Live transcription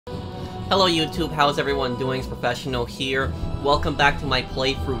Hello YouTube, how's everyone doing? It's Professional here. Welcome back to my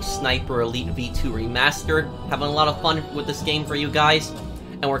playthrough Sniper Elite V2 Remastered. Having a lot of fun with this game for you guys,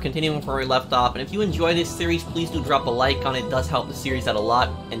 and we're continuing where we left off. And if you enjoy this series, please do drop a like on it. It does help the series out a lot,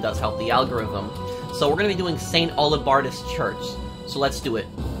 and does help the algorithm. So we're going to be doing St. Olibardus Church. So let's do it.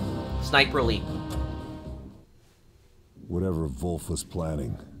 Sniper Elite. Whatever Wolf was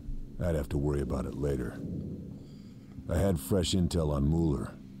planning, I'd have to worry about it later. I had fresh intel on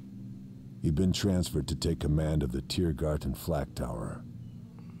Mueller. He'd been transferred to take command of the Tiergarten Flak Tower.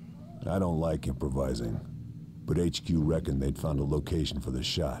 I don't like improvising, but HQ reckoned they'd found a location for the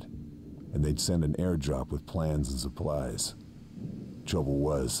shot, and they'd send an airdrop with plans and supplies. Trouble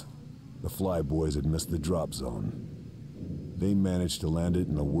was, the Flyboys had missed the drop zone. They managed to land it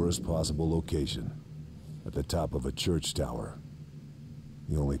in the worst possible location, at the top of a church tower.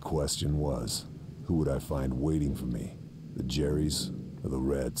 The only question was, who would I find waiting for me? The Jerrys or the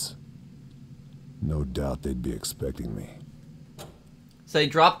Reds? No doubt they'd be expecting me. So they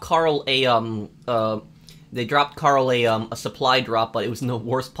dropped Karl a supply drop, but it was in the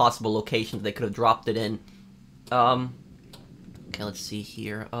worst possible location they could have dropped it in. Okay, let's see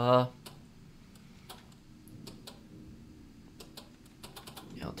here. I'll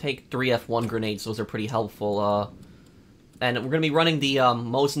take 3 F1 grenades, those are pretty helpful. And we're gonna be running the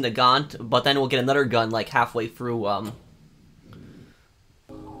Mosin Nagant, but then we'll get another gun like halfway through.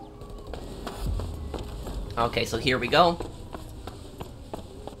 Okay, so here we go.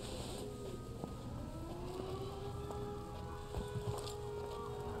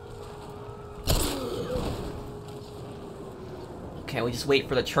 Okay, we just wait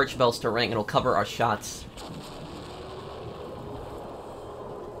for the church bells to ring, it'll cover our shots.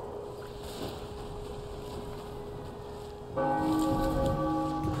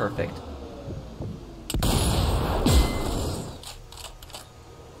 Perfect.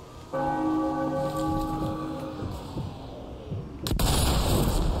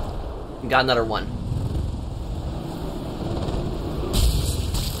 Got another one.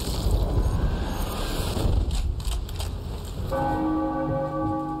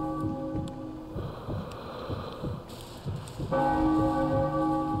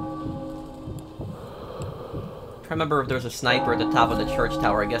 I remember if there's a sniper at the top of the church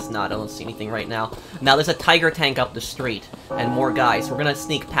tower. I guess not. I don't see anything right now. Now there's a tiger tank up the street and more guys. We're gonna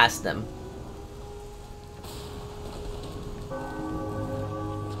sneak past them.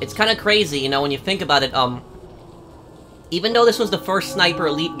 It's kind of crazy, you know, when you think about it. Even though this was the first Sniper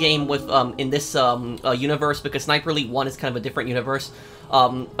Elite game with in this universe, because Sniper Elite 1 is kind of a different universe.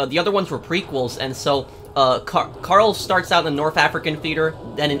 The other ones were prequels, and so Karl starts out in the North African theater,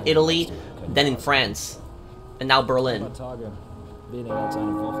 then in Italy, then in France. And now Berlin. So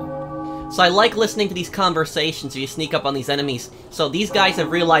I like listening to these conversations as you sneak up on these enemies. So these guys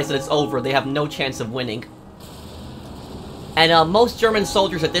have realized that it's over. They have no chance of winning. And most German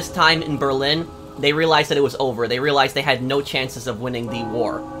soldiers at this time in Berlin, they realized that it was over. They realized they had no chances of winning the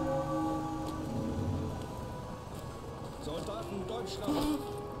war. Soldaten Deutschland,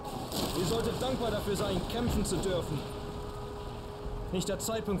 ihr solltet dankbar dafür sein, kämpfen zu dürfen. Nicht der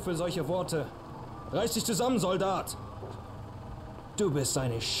Zeitpunkt für solche Worte. Reiß dich zusammen, Soldat! Du bist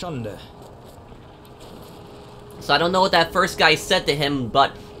eine Schande. So I don't know what that first guy said to him,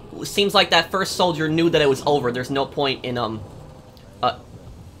 but it seems like that first soldier knew that it was over. There's no point in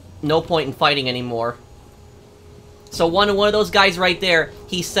fighting anymore. So one of those guys right there,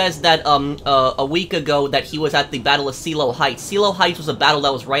 he says that a week ago that he was at the Battle of Seelow Heights. Seelow Heights was a battle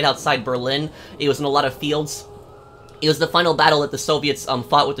that was right outside Berlin. It was in a lot of fields. It was the final battle that the Soviets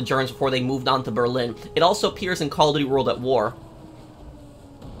fought with the Germans before they moved on to Berlin. It also appears in Call of Duty World at War.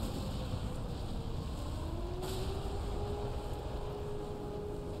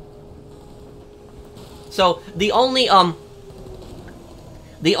 So the only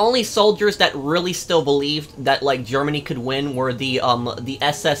soldiers that really still believed that like Germany could win were the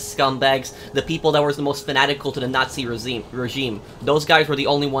SS scumbags, the people that were the most fanatical to the Nazi regime. Those guys were the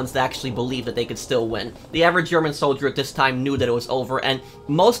only ones that actually believed that they could still win. The average German soldier at this time knew that it was over, and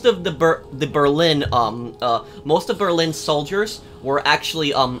most of Berlin soldiers were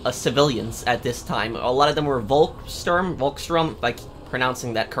actually civilians at this time. A lot of them were Volkssturm, if I'm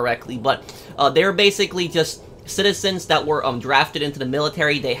pronouncing that correctly, but they were basically just citizens that were drafted into the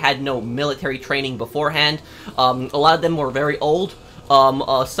military. They had no military training beforehand. A lot of them were very old.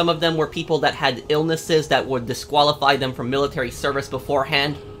 Some of them were people that had illnesses that would disqualify them from military service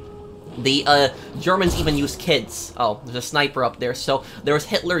beforehand. The Germans even used kids. Oh, there's a sniper up there. So there was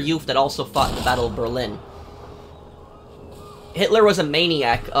Hitler Youth that also fought in the Battle of Berlin. Hitler was a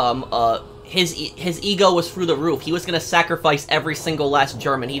maniac. his ego was through the roof. He was gonna sacrifice every single last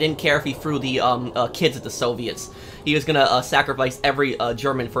German. He didn't care if he threw the kids at the Soviets. He was gonna sacrifice every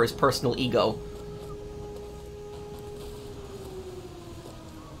German for his personal ego.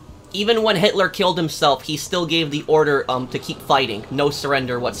 Even when Hitler killed himself, he still gave the order to keep fighting. No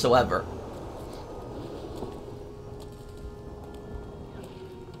surrender whatsoever.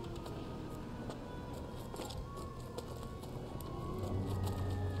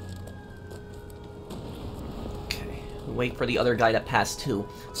 Okay, wait for the other guy to pass too.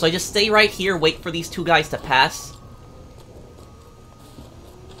 So I just stay right here, wait for these two guys to pass.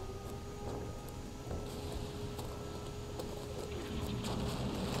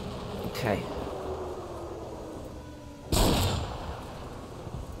 Okay. A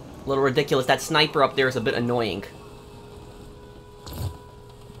little ridiculous. That sniper up there is a bit annoying.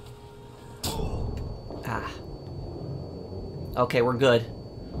 Ah. Okay, we're good.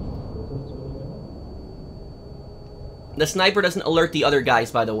 The sniper doesn't alert the other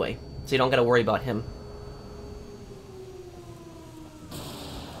guys, by the way, so you don't gotta worry about him.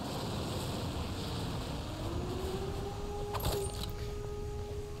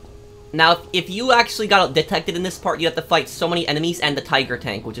 Now, if you actually got detected in this part, you have to fight so many enemies and the Tiger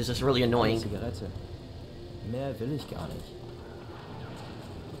tank, which is just really annoying. Zigarette. Mehr will ich gar nicht.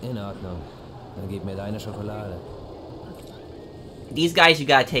 In Ordnung. Dann gib mir deine Schokolade. These guys you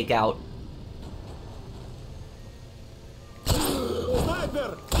gotta take out.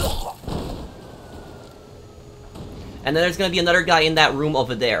 And then there's gonna be another guy in that room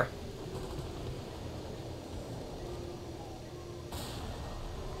over there.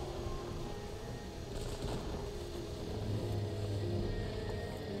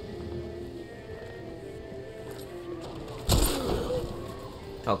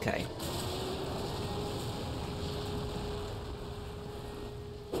 Okay.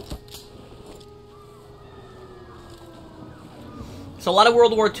 So a lot of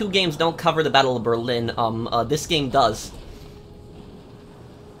World War II games don't cover the Battle of Berlin. This game does.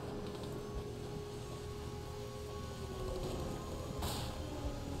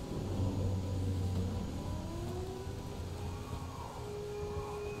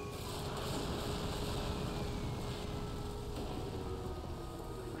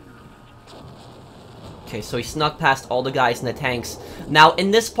 Okay, so he snuck past all the guys in the tanks. Now,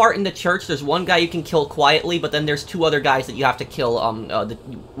 in this part in the church, there's one guy you can kill quietly, but then there's two other guys that you have to kill.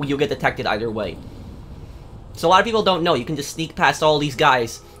 You'll get detected either way. So a lot of people don't know. You can just sneak past all these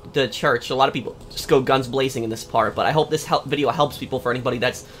guys to the church. A lot of people just go guns blazing in this part, but I hope this video helps people for anybody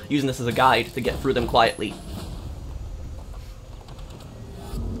that's using this as a guide to get through them quietly.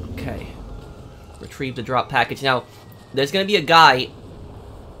 Okay. Retrieve the drop package. Now, there's going to be a guy...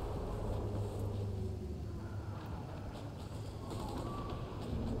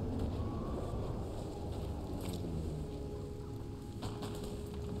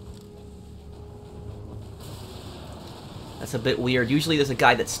 That's a bit weird. Usually there's a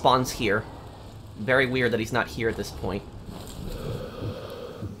guy that spawns here. Very weird that he's not here at this point.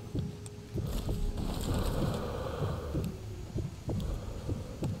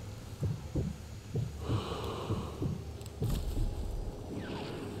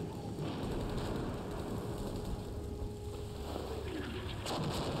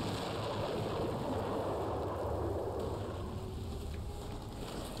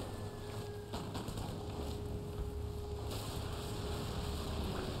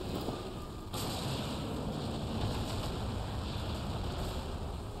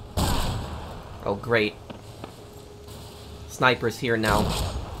 Oh, great. Sniper's here now.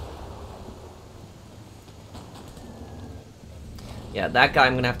 Yeah, that guy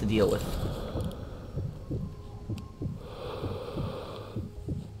I'm gonna have to deal with.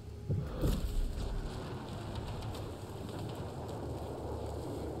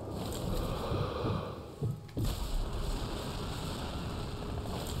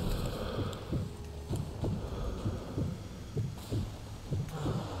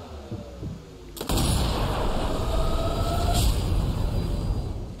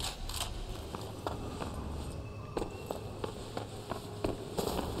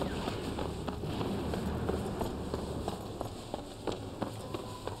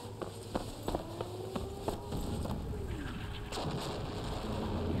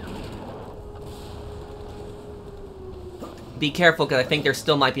 Be careful, because I think there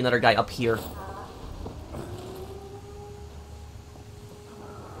still might be another guy up here.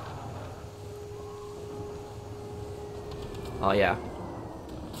 Oh, yeah.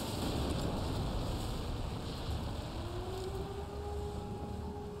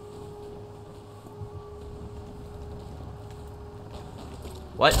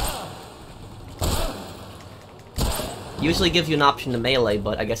 What? Usually gives you an option to melee,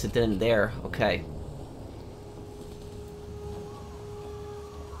 but I guess it didn't there. Okay.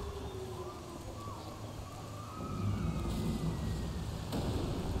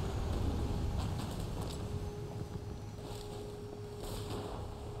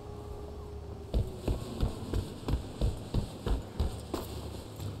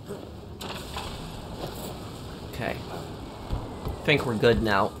 Okay. I think we're good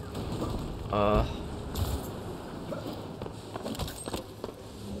now.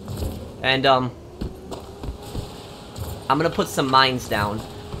 And, I'm gonna put some mines down.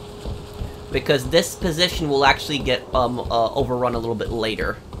 Because this position will actually get, overrun a little bit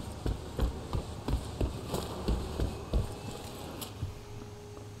later.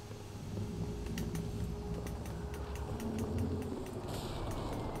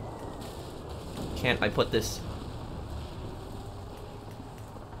 Can't I put this...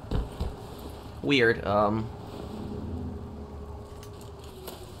 Weird,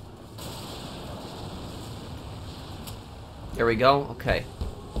 There we go, okay.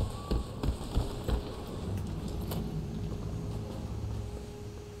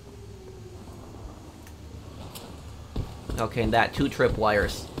 Okay, and that, 2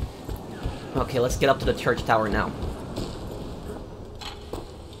 tripwires. Okay, let's get up to the church tower now.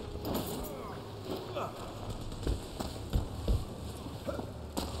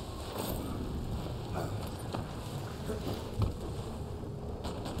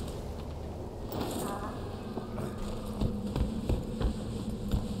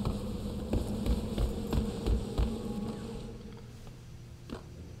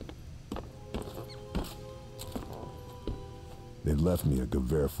 They left me a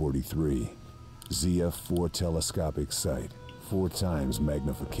Gewehr 43, ZF4 telescopic sight, 4 times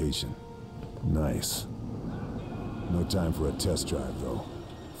magnification. Nice. No time for a test drive, though.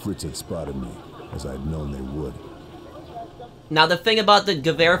 Fritz had spotted me, as I'd known they would. Now, the thing about the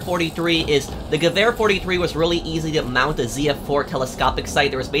Gewehr 43 is, the Gewehr 43 was really easy to mount a ZF4 telescopic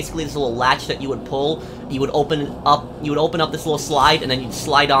sight. There was basically this little latch that you would pull. You would open up this little slide, and then you'd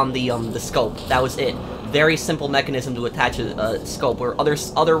slide on the scope. That was it. Very simple mechanism to attach a scope, where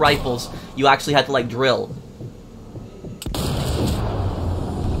other rifles, you actually had to, like, drill.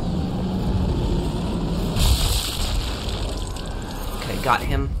 Okay, got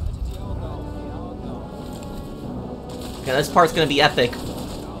him. Okay, this part's gonna be epic.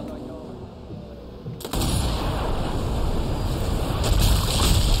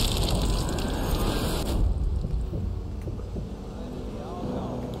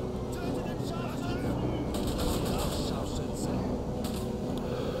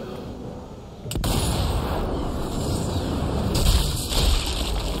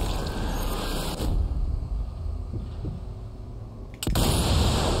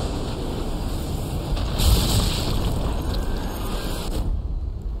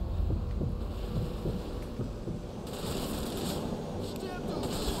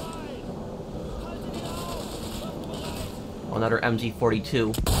 Another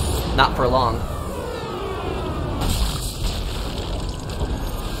MG42. Not for long.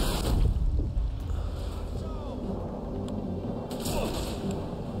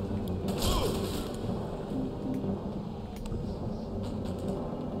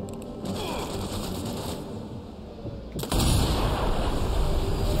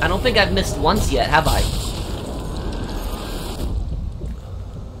 I don't think I've missed once yet, have I?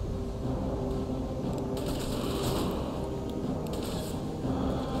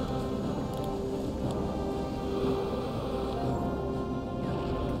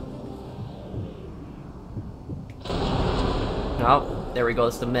 Oh, there we go,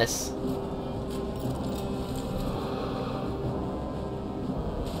 it's the miss.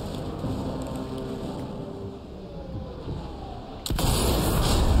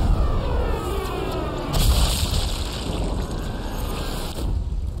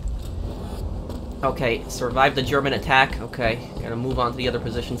 Okay, survived the German attack. Okay, gotta move on to the other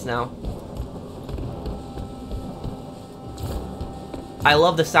positions now. I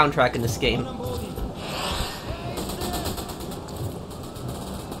love the soundtrack in this game.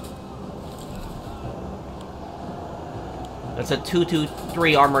 That's a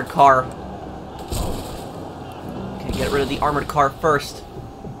 223 armored car. Okay, get rid of the armored car first.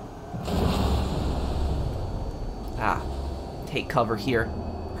 Ah, take cover here.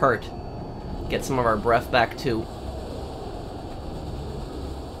 Hurt. Get some of our breath back too.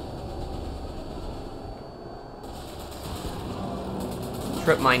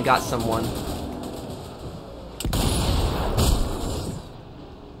 Trip mine got someone.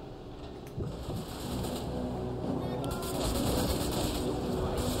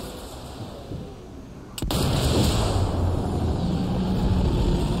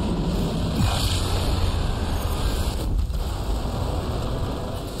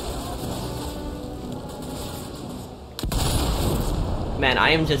 Man,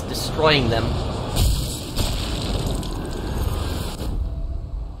 I am just destroying them.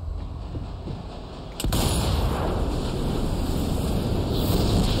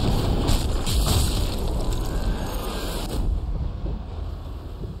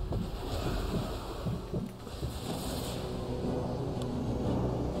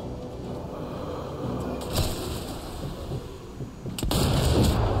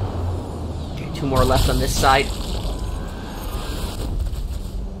 Okay, 2 more left on this side.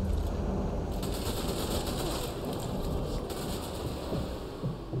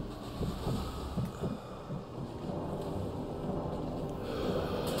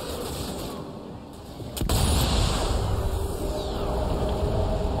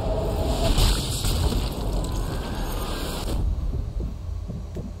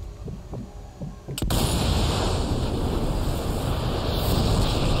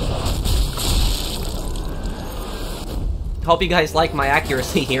 Hope you guys like my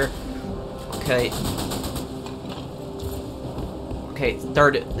accuracy here. Okay. Okay,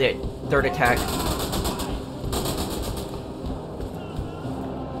 third attack.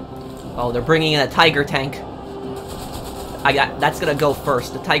 Oh, they're bringing in a tiger tank. That's gonna go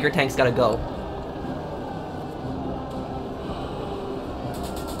first. The tiger tank's gotta go.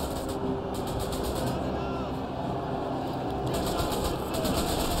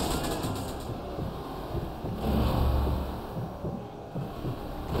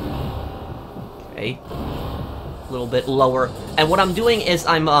 A little bit lower. And what I'm doing is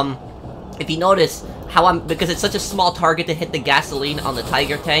I'm, if you notice how because it's such a small target to hit the gasoline on the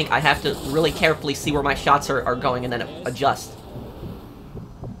tiger tank, I have to really carefully see where my shots are going and then adjust.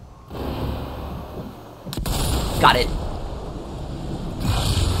 Got it.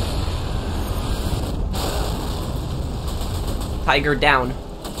 Tiger down.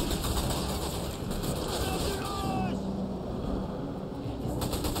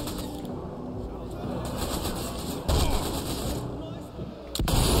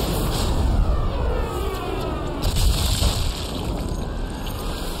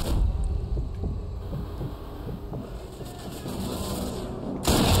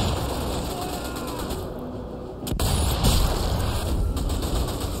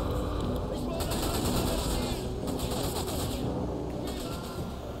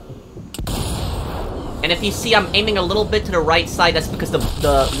 And if you see I'm aiming a little bit to the right side, that's because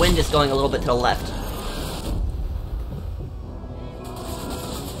the wind is going a little bit to the left.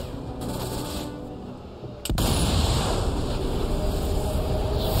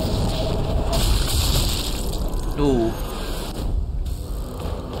 Ooh.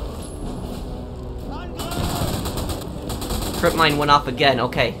 Trip mine went off again,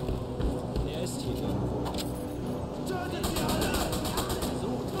 okay.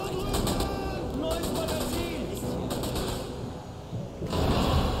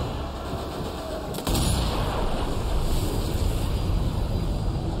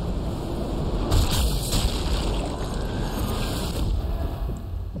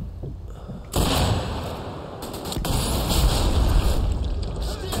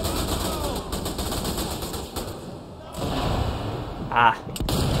 Ah.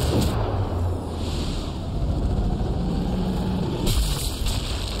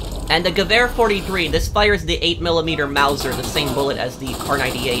 And the Gewehr 43, this fires the 8mm Mauser, the same bullet as the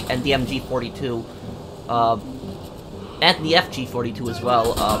Kar98 and the MG42. And the FG42 as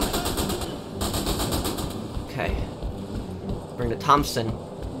well. Okay. Bring the Thompson.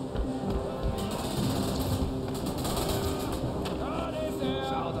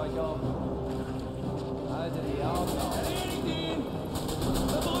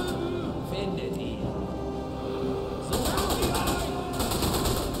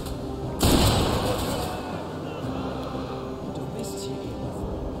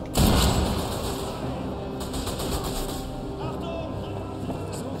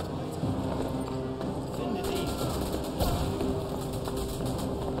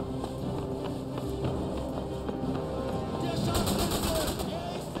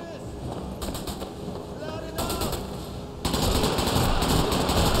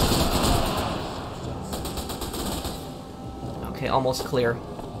 Okay, almost clear.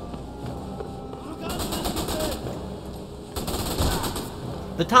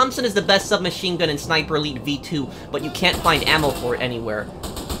 The Thompson is the best submachine gun in Sniper Elite V2, but you can't find ammo for it anywhere.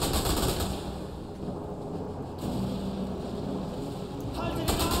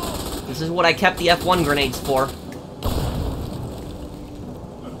 This is what I kept the F1 grenades for.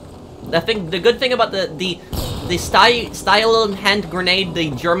 The good thing about the style hand grenade,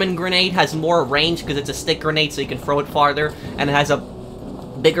 the German grenade, has more range because it's a stick grenade, so you can throw it farther, and it has a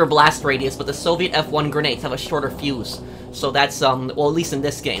bigger blast radius, but the Soviet F1 grenades have a shorter fuse. So that's, well, at least in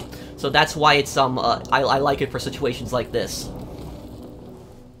this game. So that's why it's, I like it for situations like this.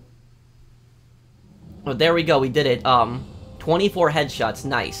 Oh, there we go, we did it. 24 headshots,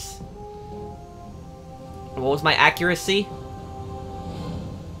 nice. What was my accuracy?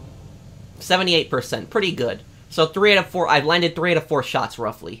 78%, pretty good. So 3 out of 4, I've landed 3 out of 4 shots,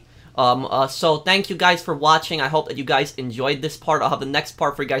 roughly. So thank you guys for watching. I hope that you guys enjoyed this part. I'll have the next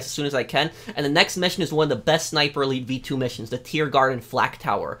part for you guys as soon as I can. And the next mission is one of the best Sniper Elite V2 missions, the Tier Garden Flak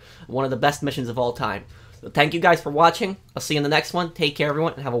Tower. One of the best missions of all time. So thank you guys for watching. I'll see you in the next one. Take care,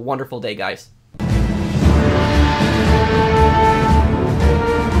 everyone, and have a wonderful day, guys.